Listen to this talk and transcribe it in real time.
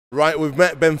Right, we've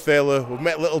met Ben Thaler, we've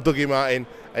met little Dougie Martin,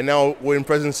 and now we're in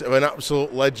presence of an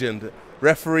absolute legend,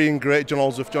 referee and great John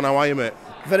Holdsworth. John, how are you, mate?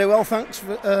 Very well, thanks,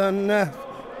 and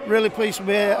really pleased to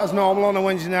be here as normal on a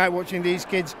Wednesday night watching these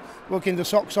kids working the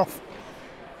socks off.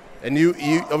 And you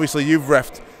obviously you've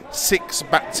refed 6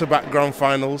 back-to-back grand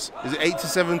finals. Is it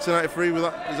 87 to 93? Is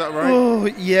that right? Oh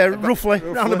yeah, roughly,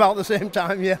 around about the same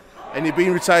time, yeah. And you've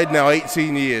been retired now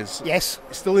 18 years. Yes.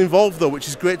 Still involved though, which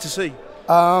is great to see.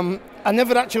 I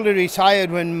never actually retired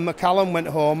when McCallum went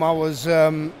home. I was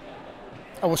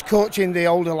coaching the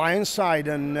older Lions side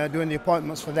and doing the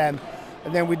appointments for them,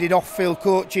 and then we did off-field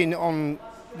coaching on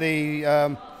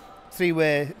the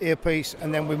three-way earpiece,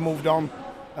 and then we moved on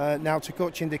now to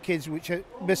coaching the kids, which are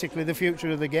basically the future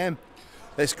of the game.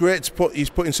 It's great to he's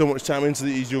putting so much time into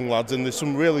these young lads, and there's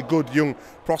some really good young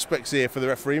prospects here for the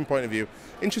refereeing point of view.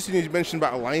 Interesting you mentioned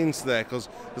about Alliance there, because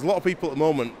there's a lot of people at the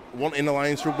moment wanting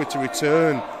Alliance Rugby to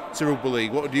return to Rugby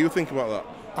League. What do you think about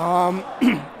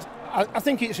that? I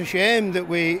think it's a shame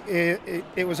that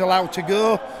it was allowed to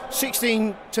go.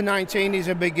 16 to 19 is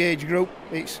a big age group.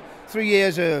 It's 3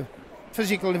 years of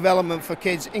physical development for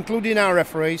kids, including our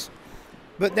referees.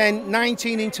 But then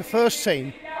 19 into first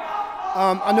team.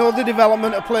 I know the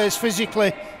development of players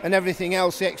physically and everything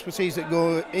else, the expertise that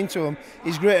go into them,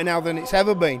 is greater now than it's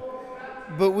ever been.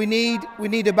 But we need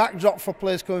a backdrop for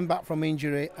players coming back from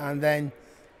injury, and then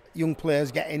young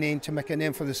players getting in to make a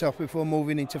name for themselves before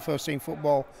moving into first team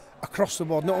football across the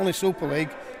board, not only Super League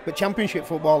but Championship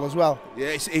football as well. Yeah,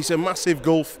 it's a massive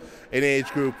gulf in age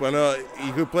group. I know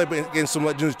you could play against some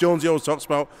legends. Jonesy always talks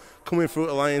about coming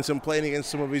through Alliance and playing against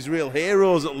some of his real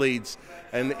heroes at Leeds,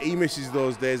 and he misses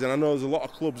those days. And I know there's a lot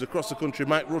of clubs across the country.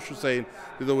 Mike Rush was saying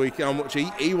the other week how much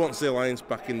he wants the Alliance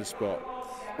back in the sport.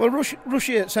 Well, Rush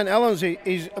here at St Helens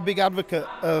is a big advocate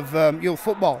of youth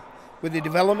football with the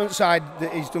development side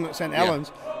that he's done at St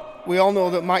Helens. We all know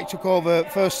that Mike took over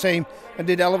first team and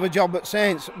did a hell of a job at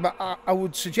Saints, but I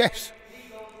would suggest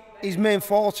his main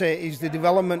forte is the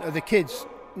development of the kids.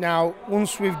 Now,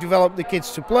 once we've developed the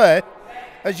kids to play,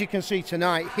 as you can see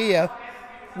tonight here,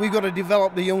 we've got to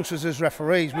develop the youngsters as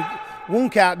referees. One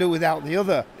can't do without the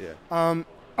other. Yeah.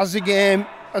 As the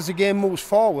game moves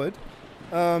forward,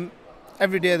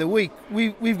 every day of the week,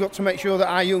 we've got to make sure that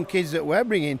our young kids that we're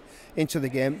bringing into the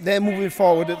game, they're moving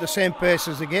forward at the same pace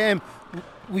as the game.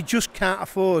 We just can't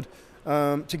afford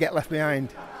to get left behind.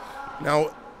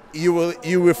 Now, you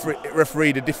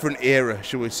refereed a different era,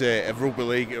 shall we say, of rugby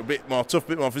league, a bit more tough, a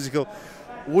bit more physical.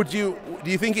 Do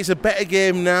you think it's a better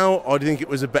game now, or do you think it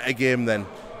was a better game then?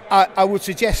 I would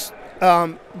suggest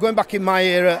going back in my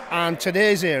era and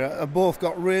today's era have both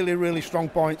got really, really strong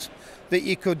points that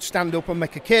you could stand up and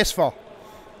make a case for.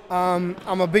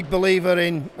 I'm a big believer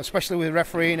in, especially with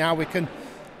refereeing, how we can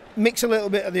mix a little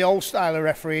bit of the old style of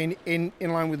refereeing in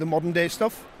line with the modern day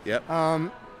stuff. Yep.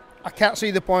 I can't see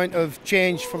the point of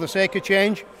change for the sake of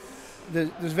change.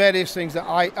 There's various things that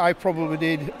I probably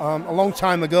did a long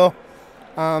time ago.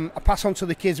 I pass on to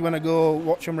the kids when I go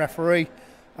watch them referee,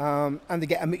 and they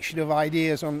get a mixture of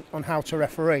ideas on how to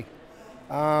referee.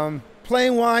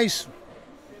 Playing wise,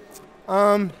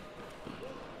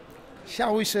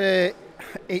 shall we say,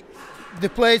 they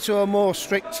play to a more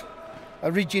strict,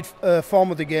 a rigid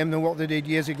form of the game than what they did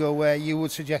years ago, where you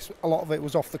would suggest a lot of it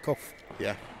was off the cuff.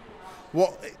 Yeah.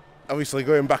 Obviously,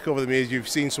 going back over the years, you've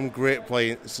seen some great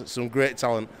play, some great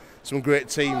talent, some great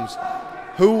teams.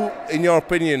 Who, in your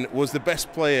opinion, was the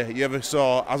best player you ever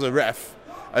saw as a ref,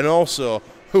 and also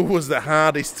who was the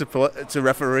hardest to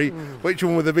referee? Which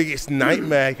one was the biggest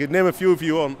nightmare? You could name a few if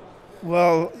you want.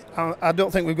 Well, I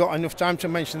don't think we've got enough time to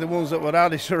mention the ones that were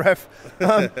hardest to ref.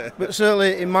 But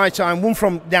certainly in my time, one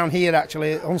from down here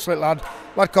actually, Hunslet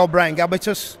lad called Brian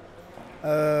Gabitus,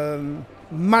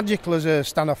 magical as a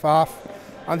stand-off half.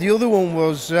 And the other one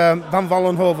was Van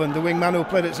Vollenhoven, the wingman who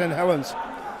played at St Helens.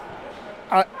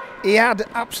 He had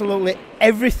absolutely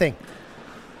everything.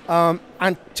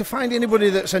 And to find anybody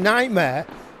that's a nightmare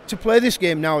to play this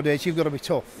game nowadays, you've got to be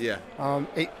tough. Yeah.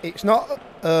 It's not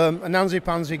a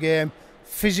nansy-pansy game,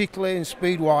 physically and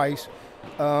speed-wise.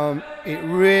 It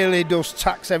really does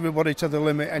tax everybody to the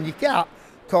limit, and you can't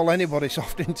call anybody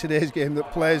soft in today's game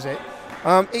that plays it.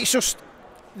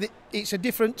 It's a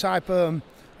different type of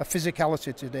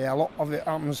physicality today. A lot of it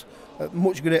happens at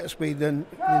much greater speed than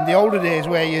in the older days,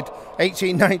 where you had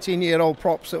 18, 19-year-old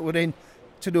props that were in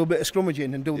to do a bit of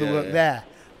scrummaging and do the work there.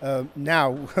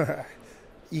 Now,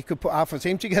 you could put half a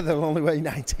team together and only weigh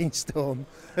 19 stone.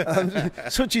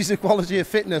 Such is the quality of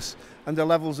fitness and the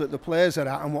levels that the players are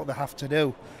at and what they have to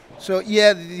do. So,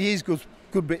 yeah, there is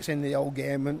good bits in the old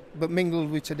game, but mingled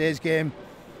with today's game,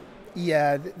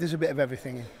 yeah, there's a bit of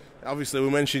everything in. Obviously, we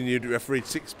mentioned you'd refereed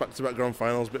 6 back-to-back grand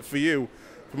finals, but for you,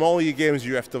 from all your games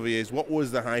you refed over the years, what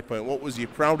was the high point? What was your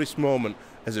proudest moment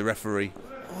as a referee?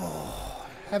 Oh,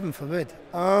 heaven forbid.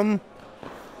 A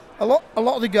lot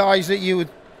of the guys that you would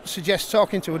suggest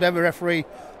talking to would ever referee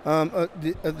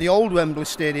at the old Wembley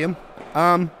Stadium.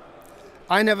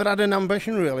 I never had an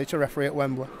ambition really to referee at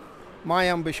Wembley. My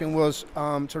ambition was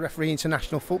to referee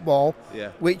international football,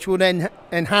 which would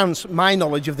enhance my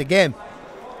knowledge of the game.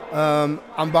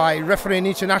 And by refereeing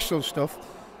international stuff,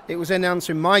 it was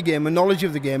enhancing my game and knowledge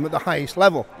of the game at the highest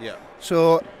level. Yeah.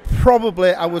 So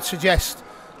probably I would suggest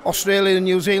Australia and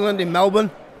New Zealand in Melbourne,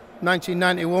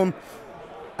 1991,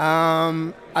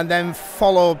 and then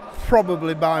followed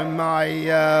probably by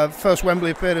my first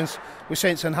Wembley appearance with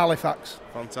Saints and Halifax.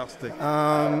 Fantastic.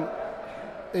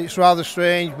 It's rather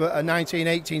strange, but a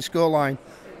 1918 scoreline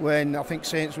when I think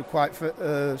Saints were quite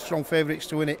strong favourites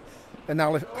to win it. And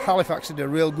Halifax did a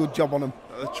real good job on them.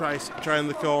 Try in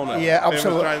the corner. Yeah,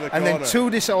 absolutely. And then 2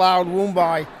 disallowed, one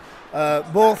by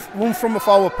one from a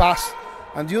forward pass,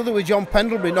 and the other with John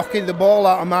Pendlebury knocking the ball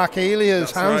out of Mark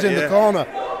Elia's hands in the corner.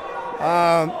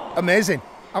 Amazing,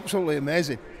 absolutely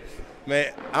amazing.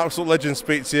 Mate, absolute legend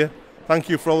speaks to you. Thank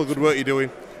you for all the good work you're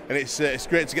doing, and it's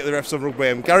great to get the refs on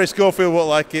rugby. Gary Schofield won't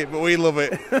like it, but we love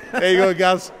it. There you go,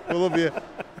 Gaz. We love you.